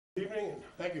Good evening, and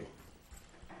thank you.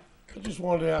 I just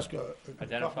wanted to ask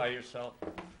Identify yourself,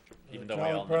 even though we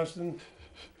Charlie all know. Preston,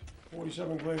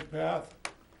 47 Glade Path.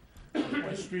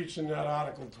 My street's in that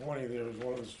Article 20 there is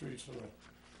one of the streets from the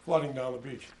flooding down the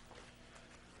beach.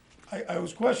 I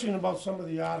was questioning about some of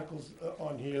the articles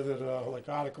on here that like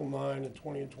Article 9 and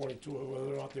 20 and 22,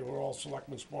 whether or not they were all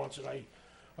selectmen sponsored. I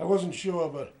wasn't sure,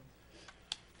 but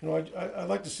you know, I'd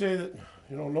like to say that,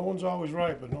 you know, no one's always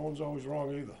right, but no one's always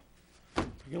wrong either.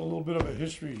 To get a little bit of a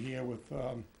history here with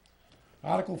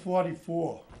Article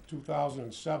 44,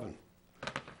 2007,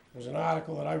 was an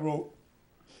article that I wrote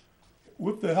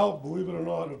with the help, believe it or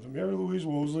not, of Mary Louise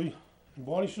Woolsey and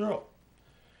Bonnie Searle.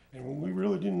 And when we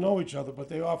really didn't know each other, but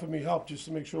they offered me help just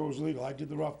to make sure it was legal. I did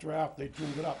the rough draft, they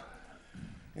tuned it up.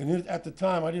 And at the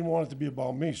time, I didn't want it to be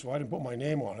about me, so I didn't put my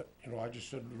name on it. You know, I just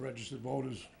said the registered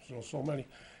voters, you know, so many.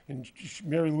 And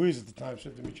Mary Louise at the time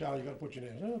said to me, Charlie, you gotta put your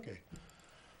name. I said, okay.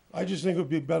 I just think it would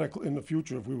be better in the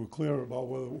future if we were clear about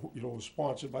whether, you know, it was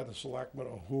sponsored by the selectmen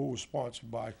or who it was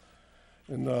sponsored by.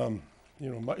 And, you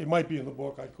know, it might be in the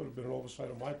book. I could have been an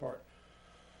oversight on my part.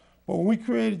 But when we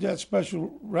created that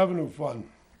special revenue fund,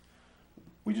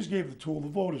 we just gave the tool. The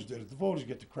voters did it. The voters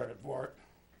get the credit for it.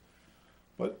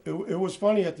 But it was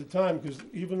funny at the time because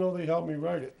even though they helped me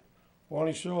write it,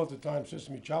 Bonnie Searle at the time says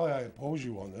to me, Charlie, I oppose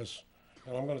you on this,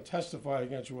 and I'm going to testify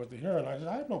against you at the hearing. I said,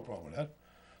 I have no problem with that.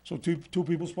 So two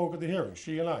people spoke at the hearing,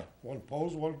 she and I. One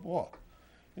opposed, one for.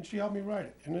 And she helped me write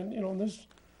it. And then, you know,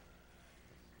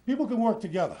 people can work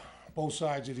together, both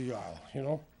sides of the aisle, you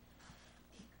know.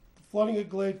 The flooding at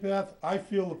Glade Path, I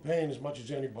feel the pain as much as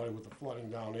anybody with the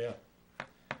flooding down there.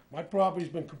 My property's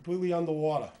been completely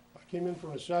underwater. I came in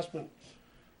for an assessment,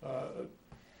 an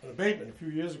abatement a few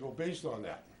years ago based on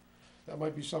that. That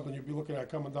might be something you'd be looking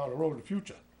at coming down the road in the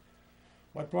future.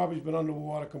 My property's been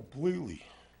underwater completely,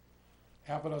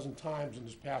 half a dozen times in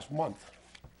this past month.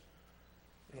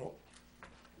 You know,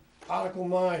 Article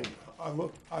 9,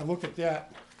 I look at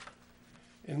that,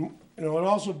 and you know, it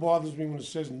also bothers me when it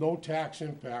says no tax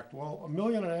impact. Well, $1.5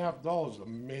 million is a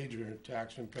major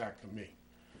tax impact to me.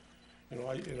 You know,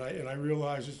 and I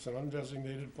realize it's an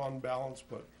undesignated fund balance,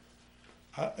 but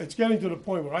it's getting to the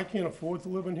point where I can't afford to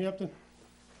live in Hampton.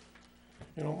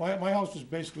 You know, my house is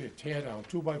basically a tear down,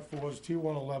 2x4s,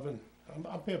 T111.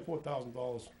 I'm paying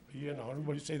 $4,000 a year now.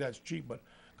 Everybody say that's cheap, but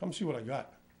come see what I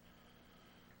got.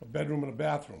 A bedroom and a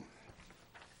bathroom.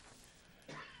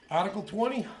 Article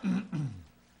 20,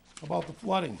 about the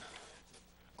flooding.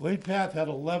 Glade Path had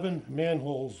 11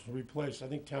 manholes replaced, I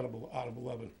think 10 out of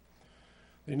 11.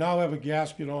 They now have a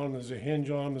gasket on them, there's a hinge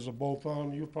on them, there's a bolt on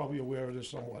them. You're probably aware of this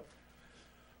somewhat.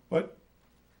 But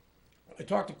I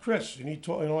talked to Chris, and he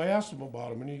told, you know, I asked him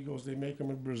about them, and he goes, they make them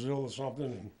in Brazil or something,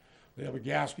 and they have a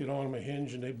gasket on them, a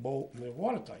hinge, and they bolt, and they're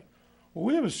watertight. Well,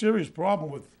 we have a serious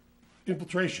problem with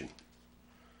infiltration.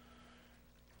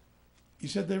 He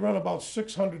said they run about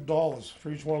 $600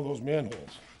 for each one of those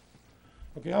manholes.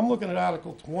 Okay, I'm looking at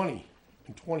Article 20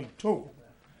 and 22.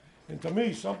 And to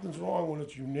me, something's wrong when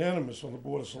it's unanimous on the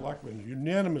Board of Selectmen,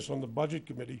 unanimous on the Budget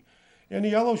Committee, and the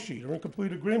yellow sheet are in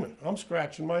complete agreement. I'm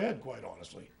scratching my head, quite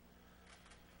honestly.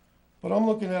 But I'm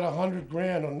looking at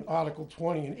 $100,000 on Article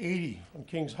 20 and 80 on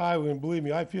Kings Highway, and believe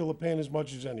me, I feel the pain as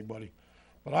much as anybody.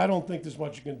 But I don't think there's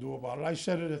much you can do about it. I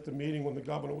said it at the meeting when the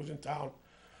governor was in town.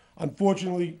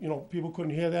 Unfortunately, you know, people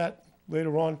couldn't hear that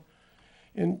later on.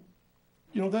 And,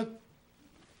 you know,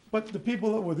 but the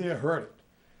people that were there heard it.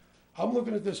 I'm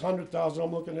looking at this 100,000,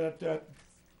 I'm looking at that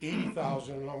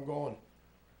 80,000, and I'm going,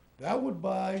 that would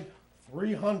buy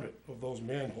 300 of those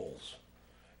manholes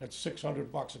at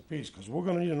 $600 a piece, because we're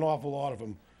going to need an awful lot of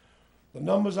them. The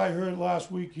numbers I heard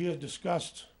last week here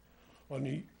discussed on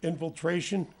the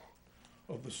infiltration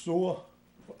of the sewer,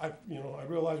 I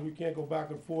realize we can't go back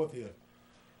and forth here,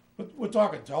 but we're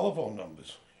talking telephone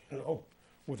numbers, you know,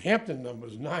 with Hampton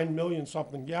numbers, 9 million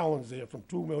something gallons there from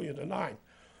 2 million to 9.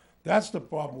 That's the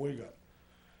problem we got.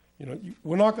 You know,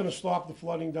 we're not going to stop the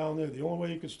flooding down there. The only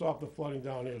way you can stop the flooding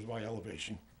down there is by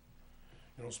elevation.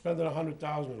 You know, spending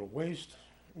 $100,000 is a waste,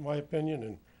 in my opinion,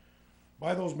 and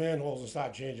buy those manholes and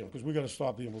start changing them, because we got to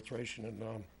stop the infiltration.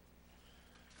 And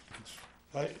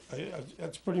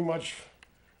that's pretty much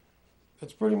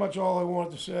all I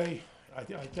wanted to say. I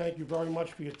thank you very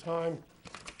much for your time.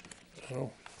 You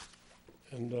know,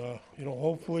 and you know,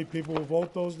 hopefully people will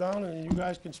vote those down, and you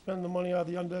guys can spend the money out of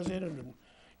the undesignated and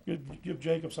give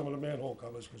Jacob some of the manhole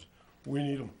covers, because we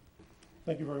need them.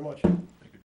 Thank you very much.